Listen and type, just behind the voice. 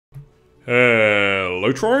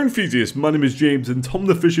Hello Terraria enthusiasts, my name is James and Tom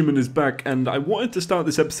the Fisherman is back, and I wanted to start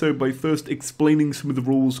this episode by first explaining some of the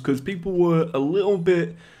rules because people were a little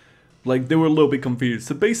bit, they were a little bit confused.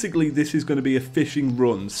 So basically this is going to be a fishing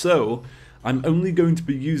run, so I'm only going to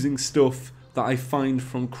be using stuff that I find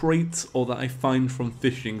from crates or that I find from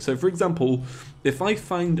fishing. So for example, if I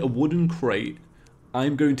find a wooden crate,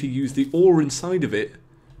 I'm going to use the ore inside of it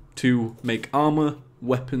to make armor,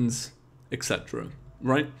 weapons, etc.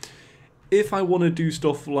 Right? If I want to do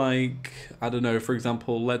stuff like, I don't know, for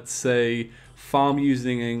example, let's say farm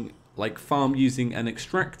using an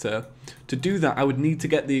extractor, to do that I would need to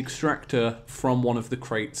get the extractor from one of the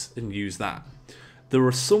crates and use that. There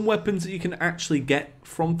are some weapons that you can actually get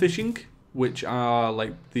from fishing, which are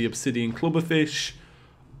like the obsidian clubberfish,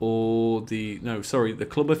 or the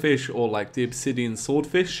clubberfish, or like the obsidian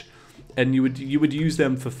swordfish, and you would use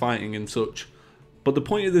them for fighting and such. But the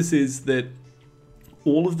point of this is that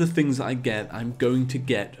all of the things that I get, I'm going to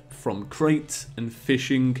get from crates and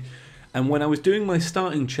fishing. And when I was doing my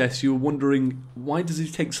starting chest, you were wondering, why does he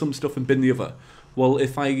take some stuff and bin the other? Well,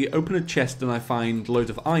 if I open a chest and I find loads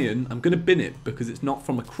of iron, I'm going to bin it because it's not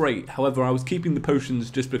from a crate. However, I was keeping the potions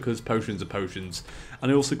just because potions are potions.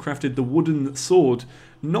 And I also crafted the wooden sword,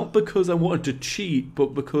 not because I wanted to cheat,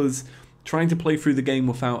 but because trying to play through the game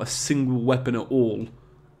without a single weapon at all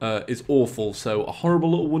is awful. So a horrible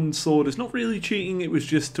little wooden sword is not really cheating, it was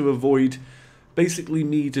just to avoid basically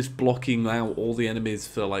me just blocking out all the enemies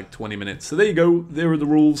for like 20 minutes. So there you go, there are the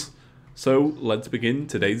rules. So let's begin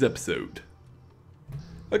today's episode.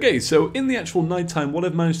 Okay, so in the actual nighttime, what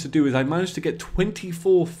I've managed to do is I managed to get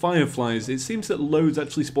 24 fireflies. It seems that loads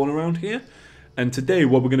actually spawn around here. And today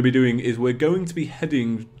what we're going to be doing is we're going to be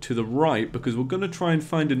heading to the right because we're going to try and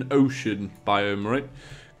find an ocean biome, right?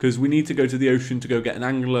 Because we need to go to the ocean to go get an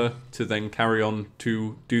angler to then carry on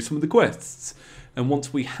to do some of the quests. And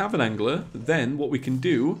once we have an angler, then what we can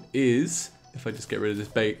do is, if I just get rid of this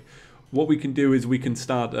bait, what we can do is we can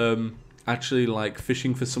start actually like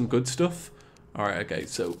fishing for some good stuff. Alright, okay,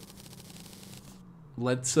 so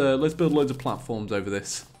let's build loads of platforms over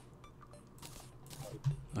this.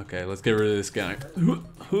 Okay, let's get rid of this guy.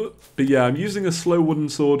 But yeah, I'm using a slow wooden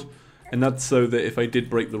sword. And that's so that if I did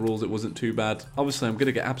break the rules, it wasn't too bad. Obviously, I'm going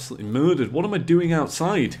to get absolutely murdered. What am I doing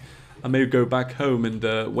outside? I may go back home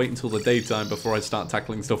and wait until the daytime before I start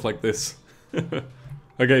tackling stuff like this.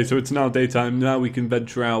 Okay, so it's now daytime. Now we can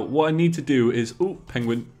venture out. What I need to do is... Oh,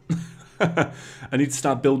 penguin. I need to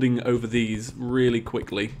start building over these really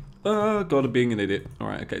quickly. Oh, God, I'm being an idiot.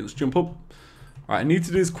 Alright, okay, let's jump up. Alright, I need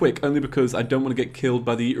to do this quick, only because I don't want to get killed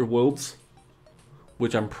by the Eater of Worlds.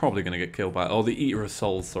 Which I'm probably going to get killed by. Oh, the Eater of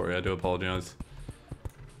Souls. Sorry, I do apologise.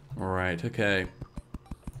 Alright, okay.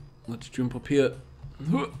 Let's jump up here.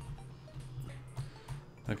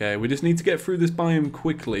 Okay, we just need to get through this biome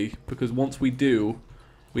quickly, because once we do,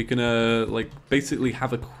 we can, basically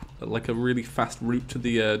have a really fast route to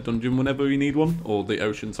the dungeon whenever we need one. Or the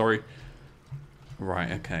ocean, sorry. Right,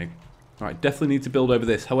 okay. Alright, definitely need to build over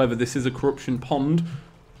this. However, this is a corruption pond,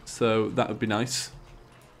 so that would be nice.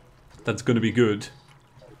 That's going to be good.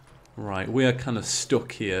 Right, we are kind of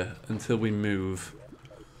stuck here until we move,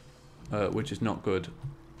 which is not good.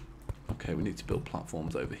 Okay, we need to build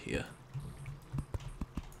platforms over here.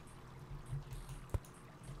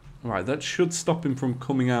 Right, that should stop him from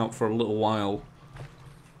coming out for a little while.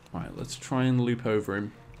 Right, let's try and loop over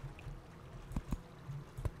him.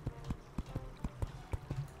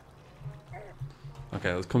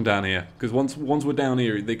 Okay, let's come down here, because once we're down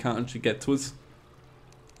here, they can't actually get to us.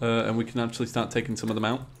 And we can actually start taking some of them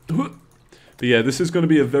out. But yeah, this is going to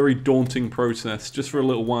be a very daunting process just for a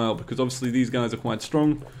little while, because obviously these guys are quite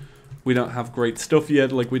strong. We don't have great stuff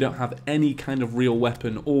yet, like we don't have any kind of real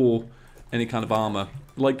weapon or any kind of armor.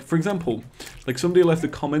 Like, for example, like somebody left a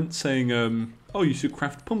comment saying, oh, you should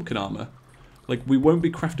craft pumpkin armor. Like, we won't be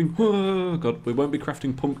crafting, oh god, we won't be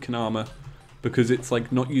crafting pumpkin armor because it's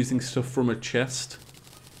like not using stuff from a chest,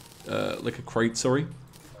 like a crate, sorry.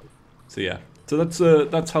 So yeah. So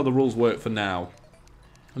that's how the rules work for now.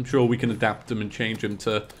 I'm sure we can adapt them and change them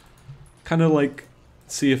to kind of like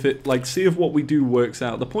see if what we do works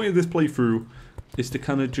out. The point of this playthrough is to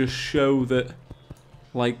kind of just show that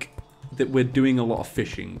that we're doing a lot of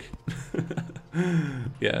fishing.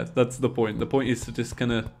 Yeah, that's the point. The point is to just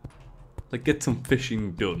kind of get some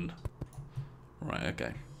fishing done. Right,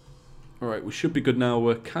 okay. Alright, we should be good now.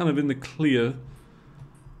 We're kind of in the clear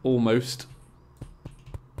almost.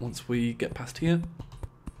 Once we get past here,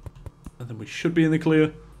 and then we should be in the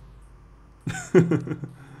clear.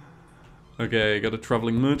 Okay, got a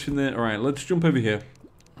travelling merchant there. Alright, let's jump over here.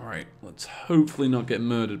 Alright, let's hopefully not get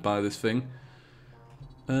murdered by this thing.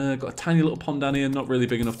 Got a tiny little pond down here, not really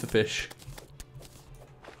big enough to fish.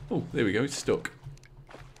 Oh, there we go, it's stuck.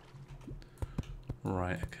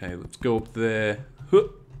 Right, okay, let's go up there. Huh,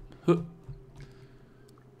 huh.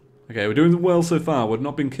 Okay, we're doing well so far. We've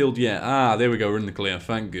not been killed yet. Ah, there we go, we're in the clear,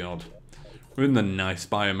 thank God. We're in the nice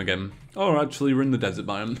biome again. Oh, actually, we're in the desert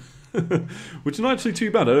biome. Which is not actually too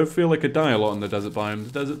bad. I don't feel like I die a lot in the desert biome.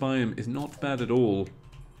 The desert biome is not bad at all.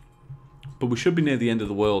 But we should be near the end of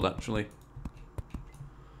the world, actually.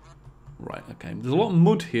 Right, okay. There's a lot of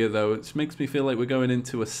mud here, though. It makes me feel like we're going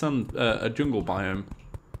into a jungle biome.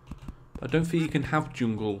 But I don't think you can have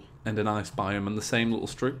jungle and an ice biome on the same little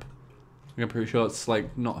strip. I'm pretty sure it's,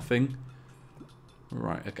 like, not a thing.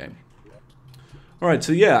 Right, okay. Alright,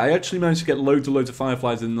 so yeah, I actually managed to get loads and loads of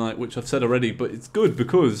fireflies in the night, which I've said already, but it's good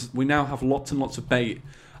because we now have lots and lots of bait.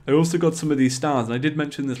 I also got some of these stars, and I did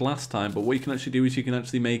mention this last time, but what you can actually do is you can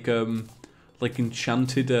actually make, like,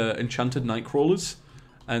 enchanted night crawlers,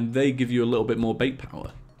 and they give you a little bit more bait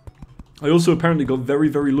power. I also apparently got very,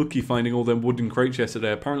 very lucky finding all them wooden crates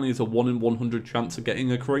yesterday. Apparently it's a 1 in 100 chance of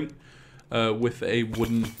getting a crate with a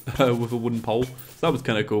wooden pole. So that was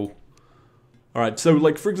kind of cool. Alright, so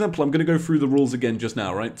like for example, I'm going to go through the rules again just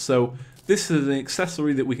now, right? So this is an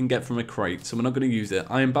accessory that we can get from a crate, so we're not going to use it.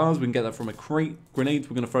 Iron bars, we can get that from a crate. Grenades,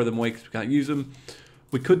 we're going to throw them away because we can't use them.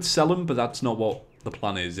 We could sell them, but that's not what the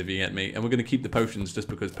plan is, if you get me. And we're going to keep the potions just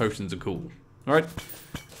because potions are cool. Alright,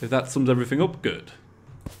 if that sums everything up, good.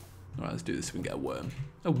 Alright, let's do this so we can get a worm.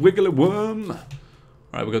 A wiggly worm!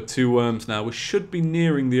 Alright, we've got 2 worms now. We should be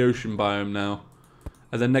nearing the ocean biome now.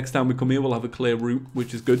 And then next time we come here, we'll have a clear route,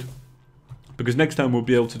 which is good. Because next time we'll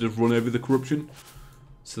be able to just run over the corruption.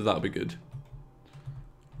 So that'll be good.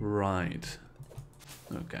 Right.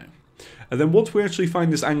 Okay. And then once we actually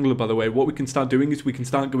find this angler, by the way, what we can start doing is we can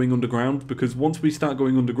start going underground. Because once we start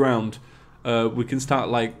going underground, we can start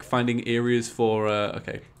like finding areas for...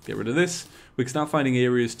 okay, get rid of this. We can start finding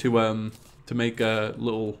areas to make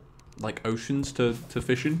little like oceans to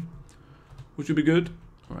fish in. Which would be good.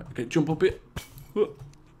 Alright, okay, jump up it.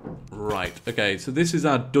 Right, okay, so this is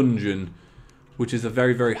our dungeon. Which is a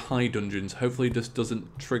very, very high dungeon. So hopefully this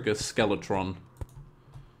doesn't trigger Skeletron.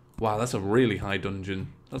 Wow, that's a really high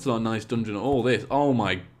dungeon. That's not a nice dungeon at all, this. Oh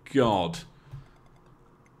my god.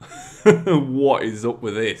 What is up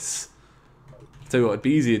with this? Tell you what, it'd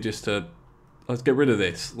be easier just to... Let's get rid of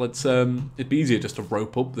this. Let's, it'd be easier just to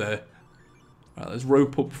rope up there. Right, let's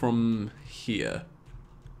rope up from here.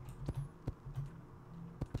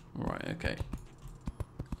 Right, okay.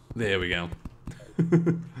 There we go.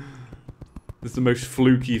 It's the most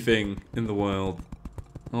fluky thing in the world.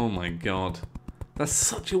 Oh my god. That's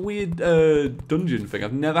such a weird dungeon thing.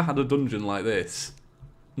 I've never had a dungeon like this.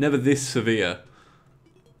 Never this severe.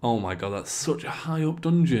 Oh my god, that's such a high up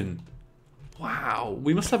dungeon. Wow.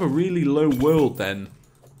 We must have a really low world then.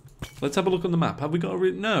 Let's have a look on the map. Have we got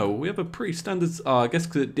a... No, we have a pretty standard... Oh, I guess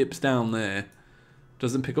because it dips down there.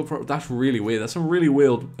 Doesn't pick up for... That's really weird. That's some really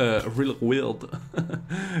weird...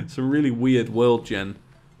 some really weird world gen.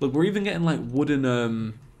 Look, we're even getting like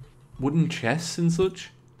wooden chests and such.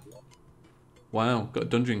 Wow, got a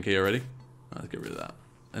dungeon key already. Let's get rid of that.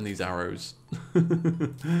 And these arrows.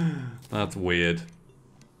 That's weird.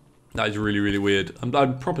 That is really, really weird.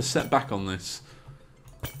 I'm proper set back on this.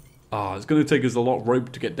 Oh, it's going to take us a lot of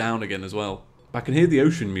rope to get down again as well. But I can hear the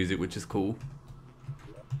ocean music, which is cool.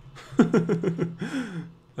 At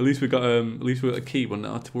least we got a key. We'll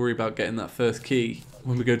not have to worry about getting that first key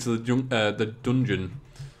when we go to the dungeon.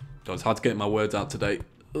 God, it's hard to get my words out today.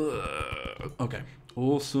 Okay,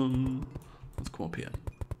 awesome. Let's come up here.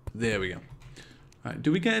 There we go. Alright,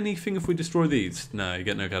 do we get anything if we destroy these? No, you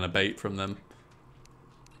get no kind of bait from them.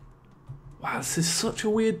 Wow, this is such a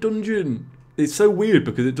weird dungeon. It's so weird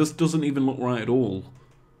because it just doesn't even look right at all.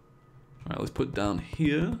 Alright, let's put it down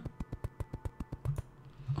here.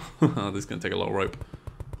 This is going to take a lot of rope.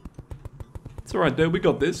 It's alright though, we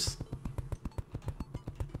got this.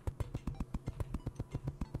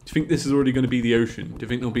 Do you think this is already going to be the ocean? Do you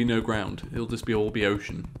think there'll be no ground? It'll just be all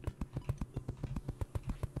ocean.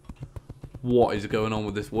 What is going on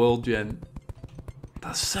with this world gen?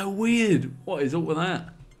 That's so weird. What is up with that?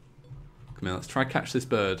 Come here, let's try catch this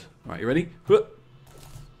bird. Alright, you ready?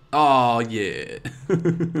 Oh yeah.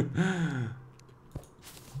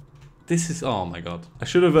 This is... Oh my god. I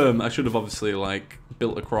should have obviously like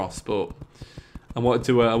built across, but I wanted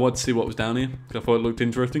to see what was down here because I thought it looked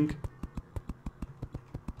interesting.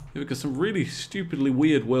 We've got some really stupidly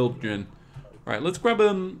weird world gen. Right, let's grab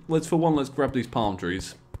let's grab these palm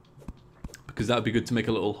trees. Because that would be good to make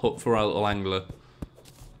a little hut for our little angler.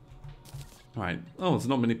 Right. Oh, there's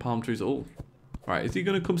not many palm trees at all. Right, is he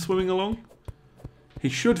gonna come swimming along? He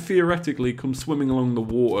should theoretically come swimming along the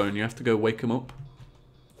water and you have to go wake him up.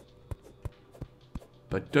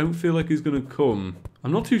 But I don't feel like he's going to come.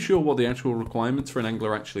 I'm not too sure what the actual requirements for an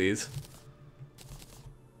angler actually is. Is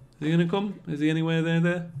he going to come? Is he anywhere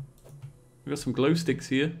there? We've got some glow sticks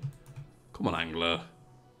here. Come on, angler.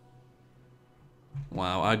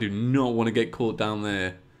 Wow, I do not want to get caught down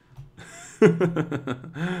there.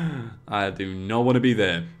 I do not want to be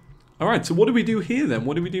there. Alright, so what do we do here then?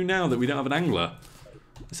 What do we do now that we don't have an angler?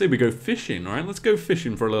 I say we go fishing, alright? Let's go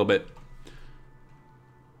fishing for a little bit.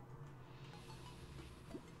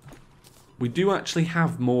 We do actually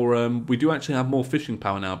have more fishing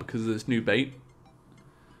power now because of this new bait.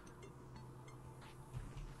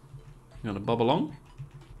 You gonna bob along?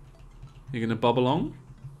 You gonna bob along?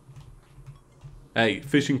 Hey,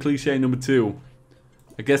 fishing cliche number 2.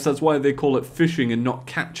 I guess that's why they call it fishing and not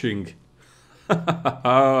catching.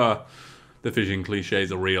 The fishing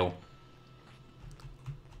cliches are real.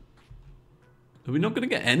 Are we not going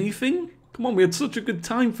to get anything? Come on, we had such a good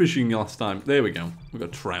time fishing last time. There we go. We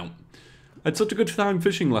got trout. I had such a good time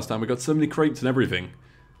fishing last time. We got so many crates and everything.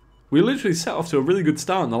 We literally set off to a really good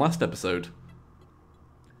start in the last episode.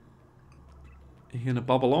 Are you going to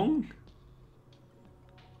bob along?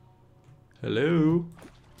 Hello?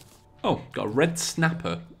 Oh, got a red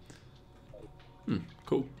snapper.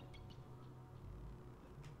 Cool.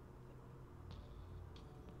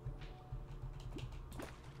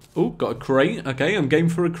 Oh, got a crate. Okay, I'm game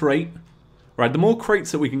for a crate. Right, the more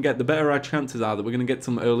crates that we can get, the better our chances are that we're going to get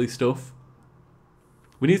some early stuff.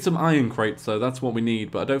 We need some iron crates, though. That's what we need,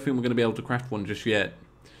 but I don't think we're going to be able to craft one just yet.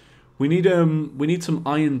 We need some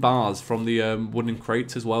iron bars from the wooden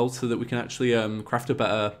crates as well, so that we can actually craft a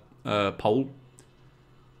better pole.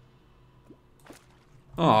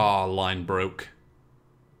 Oh, line broke.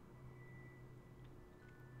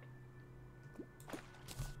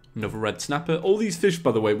 Another red snapper. All these fish,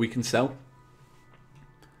 by the way, we can sell.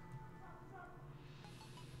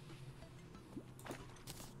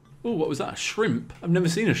 Oh, what was that? A shrimp? I've never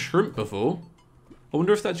seen a shrimp before. I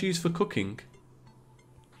wonder if that's used for cooking.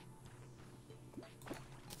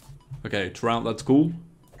 Okay, trout, that's cool.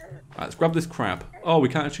 Right, let's grab this crab. Oh, we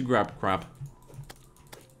can't actually grab crab.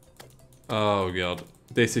 Oh, God.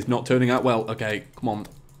 This is not turning out well. Okay, come on.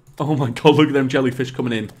 Oh, my God, look at them jellyfish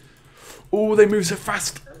coming in. Oh, they move so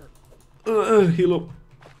fast. Heal up.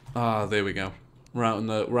 Ah, there we go. We're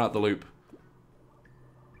out the loop.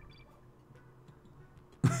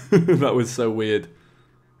 That was so weird.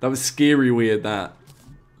 That was scary weird, that.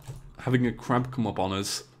 Having a crab come up on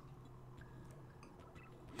us.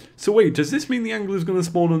 So wait, does this mean the angler's going to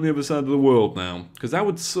spawn on the other side of the world now? Because that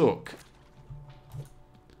would suck.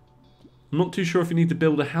 I'm not too sure if you need to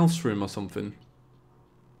build a house for him or something.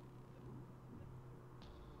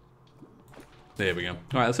 There we go.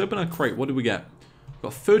 Alright, let's open our crate. What did we get? We've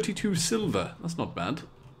got 32 silver. That's not bad.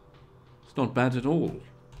 It's not bad at all.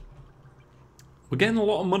 We're getting a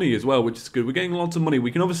lot of money as well, which is good. We're getting lots of money.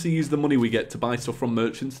 We can obviously use the money we get to buy stuff from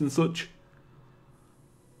merchants and such.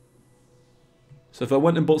 So if I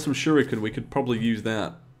went and bought some shuriken, we could probably use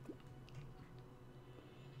that.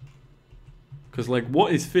 Because, like,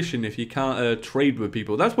 what is fishing if you can't trade with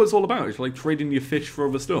people? That's what it's all about. It's like trading your fish for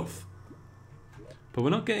other stuff. But we're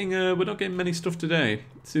not getting many stuff today.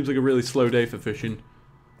 It seems like a really slow day for fishing.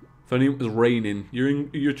 If only it was raining.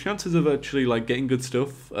 Your chances of actually like getting good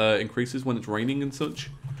stuff increases when it's raining and such.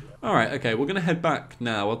 All right, okay, we're gonna head back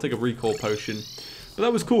now. I'll take a recall potion. But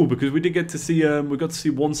that was cool because we did get to see we got to see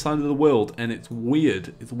one side of the world, and it's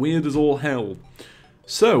weird. It's weird as all hell.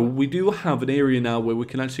 So we do have an area now where we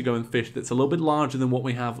can actually go and fish that's a little bit larger than what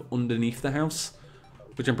we have underneath the house,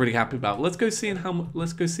 which I'm pretty happy about. Let's go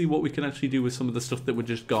see what we can actually do with some of the stuff that we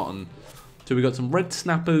just gotten. So we got some red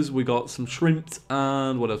snappers, we got some shrimp,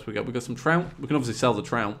 and what else we got? We got some trout. We can obviously sell the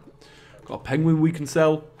trout. Got a penguin we can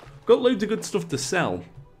sell. Got loads of good stuff to sell.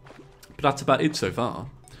 But that's about it so far.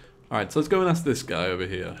 Alright, so let's go and ask this guy over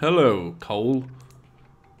here. Hello, Cole.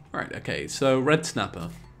 Alright, okay, so red snapper.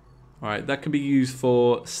 Alright, that can be used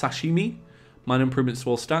for sashimi. Minor improvements to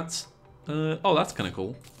all stats. Oh, that's kind of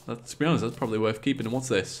cool. To be honest, that's probably worth keeping. And what's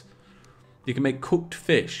this? You can make cooked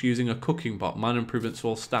fish using a cooking pot. Minor improvements to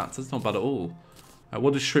all stats. That's not bad at all. Right,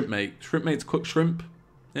 what does shrimp make? Shrimp makes cooked shrimp.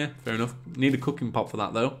 Yeah, fair enough. Need a cooking pot for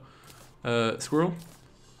that, though. Squirrel?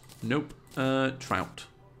 Nope. Trout.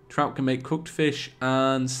 Trout can make cooked fish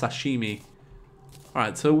and sashimi.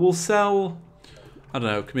 Alright, so we'll sell... I don't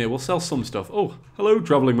know, come here, we'll sell some stuff. Oh, hello,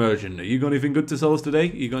 travelling merchant. Are you got anything good to sell us today?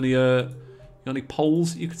 You got any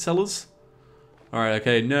poles you could sell us? Alright,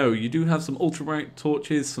 okay, no, you do have some ultraviolet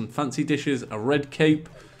torches, some fancy dishes, a red cape.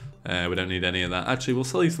 We don't need any of that. Actually, we'll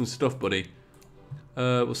sell you some stuff, buddy.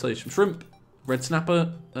 We'll sell you some shrimp. red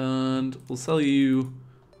snapper, and we'll sell you.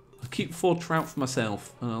 I'll keep 4 trout for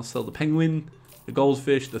myself, and I'll sell the penguin, the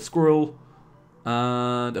goldfish, the squirrel,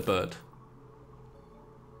 and a bird.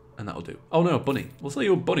 And that'll do. Oh no, a bunny. We'll sell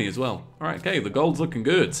you a bunny as well. Alright, okay, the gold's looking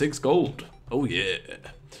good. 6 gold. Oh yeah.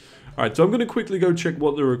 Alright, so I'm going to quickly go check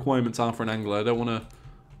what the requirements are for an angler. I don't want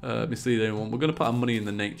to mislead anyone. We're going to put our money in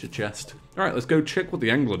the nature chest. Alright, let's go check what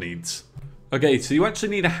the angler needs. Okay, so you actually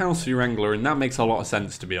need a house for your angler, and that makes a lot of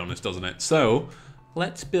sense, to be honest, doesn't it? So,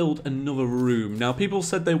 let's build another room. Now, people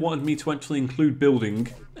said they wanted me to actually include building,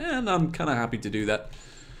 and I'm kind of happy to do that.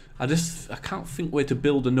 I can't think where to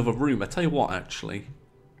build another room. I tell you what, actually.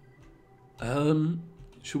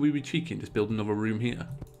 Should we be cheeky and just build another room here?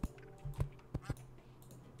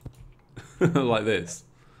 Like this.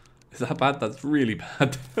 Is that bad? That's really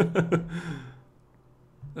bad.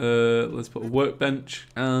 Let's put a workbench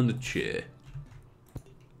and a chair.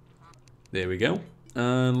 There we go.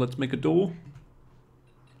 And let's make a door.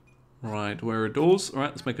 Right, where are doors?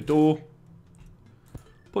 Alright, let's make a door.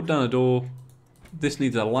 Put down a door. This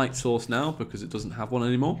needs a light source now because it doesn't have one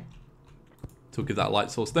anymore. So we'll give that light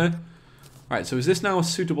source there. Alright, so is this now a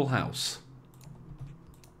suitable house?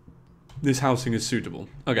 This housing is suitable.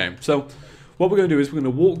 Okay, so what we're going to do is we're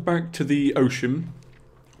going to walk back to the ocean,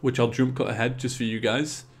 which I'll jump cut ahead just for you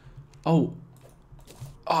guys. Oh.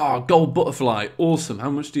 Ah, gold butterfly. Awesome. How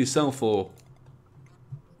much do you sell for?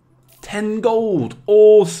 10 gold.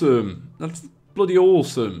 Awesome. That's bloody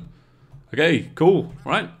awesome. Okay, cool.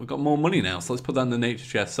 Right, we've got more money now, so let's put that in the nature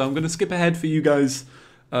chest. So I'm going to skip ahead for you guys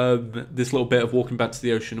this little bit of walking back to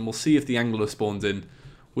the ocean, and we'll see if the angler spawns in,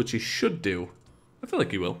 which he should do. I feel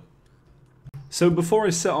like he will. So before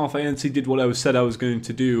I set off, I actually did what I said I was going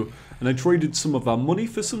to do, and I traded some of our money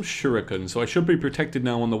for some shuriken, so I should be protected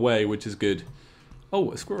now on the way, which is good.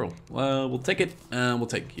 Oh, a squirrel. We'll take it, and we'll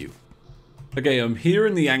take you. Okay, I'm here,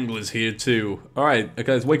 and the angler's here too. Alright,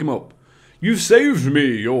 okay, let's wake him up. You've saved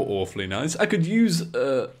me! You're awfully nice. I could use,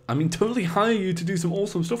 totally hire you to do some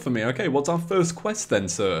awesome stuff for me. Okay, what's our first quest then,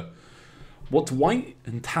 sir? What's white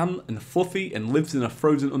and tan and fluffy and lives in a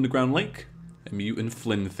frozen underground lake? A mutant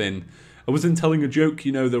flinfin. I wasn't telling a joke,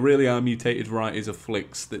 you know, there really are mutated varieties of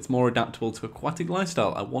flicks that's more adaptable to aquatic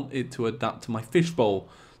lifestyle. I want it to adapt to my fishbowl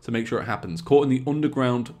to make sure it happens. Caught in the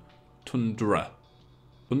underground tundra.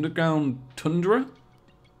 Underground tundra?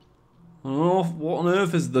 Oh, what on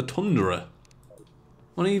earth is the tundra?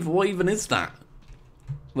 What even is that?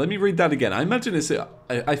 Let me read that again. I imagine it's...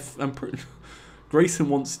 I'm pretty... Grayson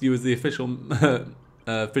wants you as the official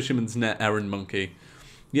fisherman's net errand monkey.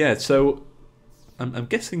 Yeah, so... I'm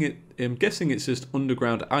guessing it's just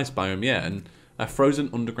underground ice biome, yeah, and a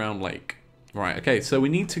frozen underground lake. Right, okay, so we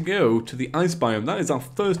need to go to the ice biome. That is our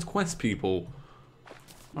first quest, people.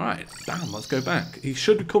 Alright, damn, let's go back. He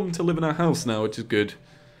should come to live in our house now, which is good.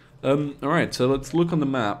 Alright, so let's look on the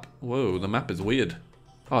map. Whoa, the map is weird.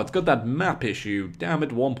 Oh, it's got that map issue. Damn it,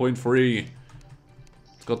 1.3.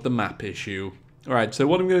 It's got the map issue. Alright, so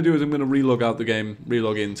what I'm going to do is I'm going to relog out the game,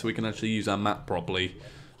 relog in, so we can actually use our map properly.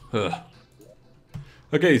 Ugh.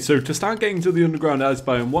 Okay, so to start getting to the underground ice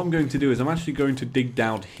biome, what I'm going to do is I'm actually going to dig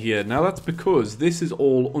down here. Now that's because this is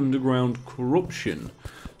all underground corruption.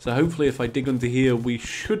 So hopefully if I dig under here, we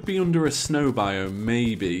should be under a snow biome,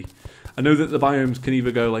 maybe. I know that the biomes can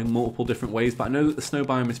either go like multiple different ways, but I know that the snow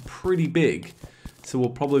biome is pretty big. So we'll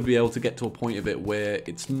probably be able to get to a point of it where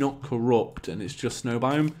it's not corrupt and it's just snow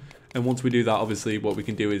biome. And once we do that, obviously what we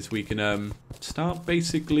can do is we can start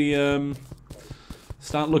basically...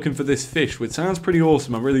 start looking for this fish, which sounds pretty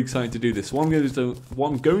awesome. I'm really excited to do this. So what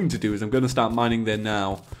I'm going to do is I'm going to start mining there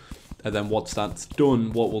now, and then once that's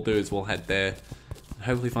done, what we'll do is we'll head there and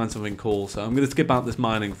hopefully find something cool. So I'm going to skip out this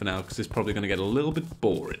mining for now because it's probably going to get a little bit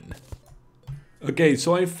boring. Okay,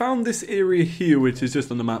 so I found this area here, which is just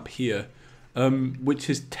on the map here, which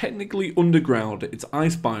is technically underground. It's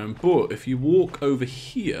ice biome, but if you walk over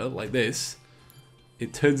here like this,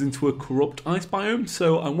 it turns into a corrupt ice biome,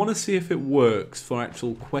 so I want to see if it works for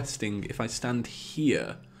actual questing if I stand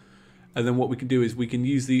here. And then what we can do is we can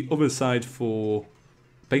use the other side for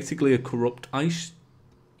basically a corrupt ice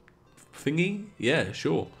thingy. Yeah,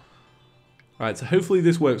 sure. Alright, so hopefully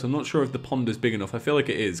this works. I'm not sure if the pond is big enough. I feel like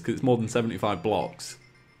it is, because it's more than 75 blocks.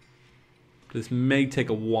 This may take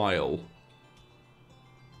a while.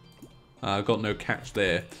 I've got no catch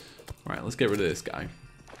there. Alright, let's get rid of this guy.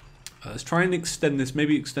 Let's try and extend this,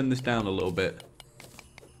 maybe extend this down a little bit.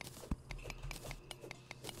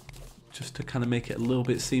 Just to kind of make it a little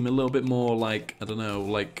bit seem a little bit more like, I don't know,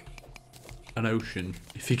 like an ocean,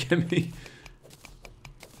 if you get me.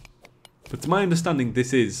 But to my understanding,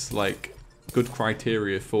 this is like good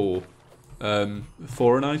criteria for an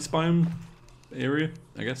ice biome area,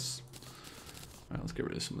 I guess. Alright, let's get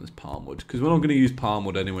rid of some of this palm wood. Because we're not going to use palm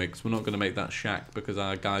wood anyway, because we're not going to make that shack because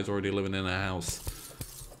our guy's already living in a house.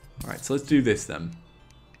 Alright, so let's do this then.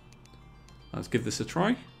 Let's give this a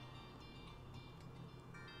try.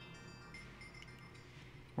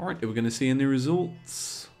 Alright, are we going to see any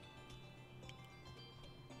results?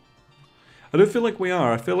 I don't feel like we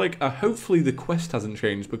are. I feel like hopefully the quest hasn't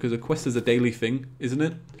changed because a quest is a daily thing, isn't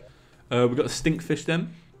it? We've got a stinkfish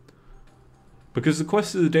then. Because the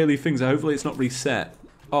quest is a daily thing, so hopefully it's not reset.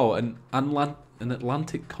 Oh, an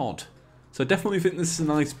Atlantic cod. So I definitely think this is a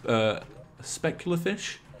nice specular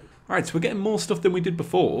fish. Alright, so we're getting more stuff than we did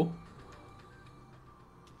before.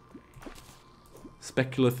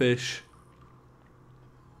 Specular fish.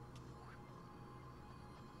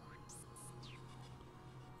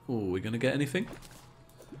 Oh, are we going to get anything?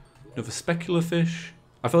 Another specular fish.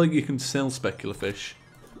 I feel like you can sell specular fish.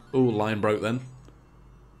 Oh, line broke then.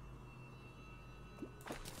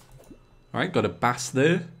 Alright, got a bass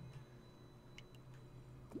there.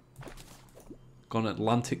 Got an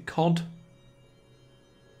Atlantic cod.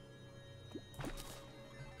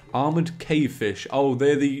 Armored cavefish. Oh,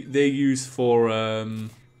 they're used for well,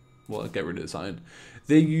 I'll get rid of this iron.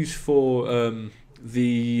 They're used for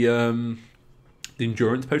the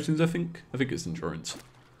endurance potions, I think. I think it's endurance.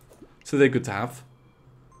 So they're good to have.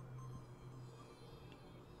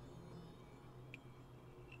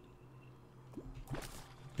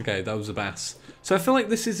 Okay, that was a bass. So I feel like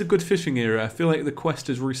this is a good fishing area. I feel like the quest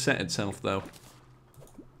has reset itself though.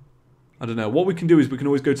 I don't know. What we can do is we can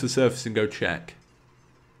always go to the surface and go check.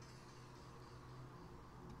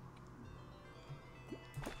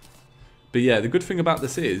 But yeah, the good thing about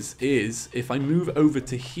this is if I move over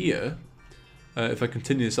to here, if I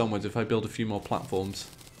continue this onwards, if I build a few more platforms,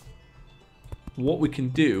 what we can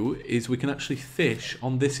do is we can actually fish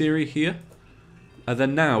on this area here. And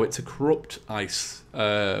then now it's a corrupt ice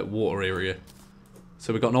water area.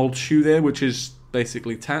 So we've got an old shoe there, which is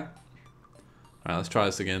basically tat. Alright, let's try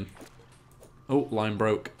this again. Oh, line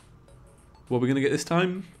broke. What are we going to get this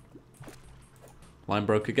time? Line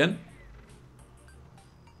broke again.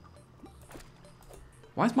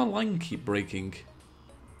 Why does my line keep breaking?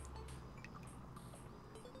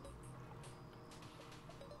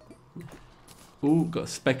 Ooh, got a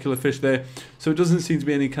specular fish there. So it doesn't seem to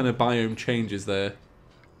be any kind of biome changes there.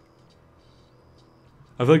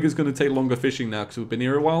 I feel like it's going to take longer fishing now because we've been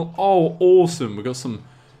here a while. Oh, awesome. We got some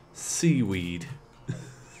seaweed.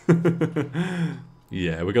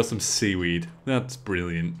 Yeah, we got some seaweed. That's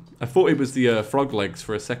brilliant. I thought it was the frog legs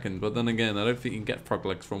for a second, but then again, I don't think you can get frog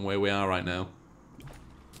legs from where we are right now.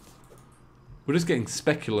 We're just getting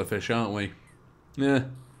specular fish, aren't we? Yeah.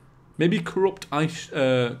 Maybe corrupt ice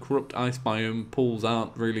biome pools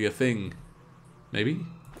aren't really a thing. Maybe?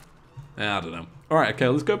 I don't know. Alright, okay,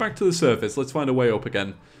 let's go back to the surface. Let's find a way up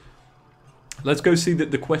again. Let's go see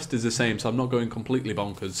that the quest is the same, so I'm not going completely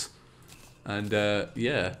bonkers. And,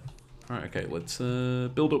 yeah. Alright, okay, let's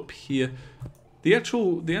build up here. The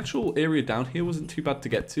actual area down here wasn't too bad to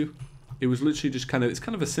get to. It was literally just it's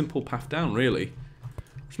kind of a simple path down, really.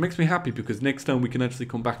 Which makes me happy, because next time we can actually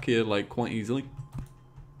come back here, like, quite easily.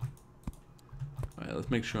 Alright, let's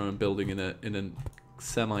make sure I'm building in a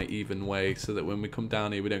semi-even way, so that when we come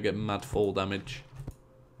down here, we don't get mad fall damage.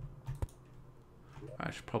 I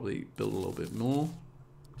should probably build a little bit more.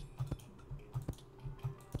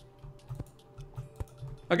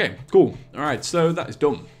 Okay, cool. Alright, so that is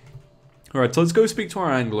done. Alright, so let's go speak to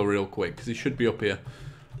our angler real quick, because he should be up here.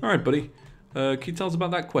 Alright, buddy. Can you tell us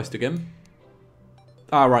about that quest again?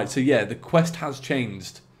 Alright, so yeah, the quest has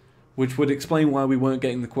changed, which would explain why we weren't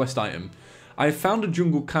getting the quest item. I found a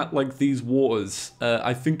jungle cat like these waters.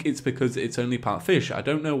 I think it's because it's only part fish. I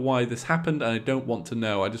don't know why this happened, and I don't want to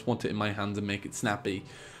know. I just want it in my hands and make it snappy.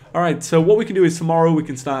 Alright, so what we can do is tomorrow we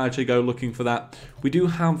can start actually go looking for that. We do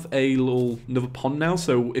have another pond now,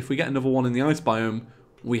 so if we get another one in the ice biome,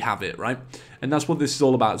 we have it, right? And that's what this is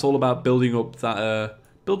all about. It's all about building up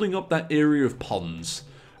that area of ponds.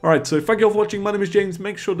 Alright, so thank you all for watching. My name is James.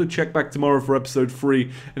 Make sure to check back tomorrow for episode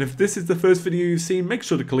 3. And if this is the first video you've seen, make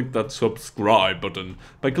sure to click that subscribe button.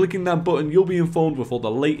 By clicking that button, you'll be informed with all the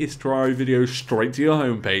latest Terraria videos straight to your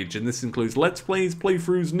homepage. And this includes Let's Plays,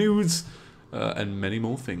 playthroughs, news, and many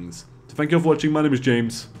more things. So thank you all for watching. My name is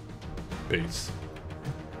James. Peace.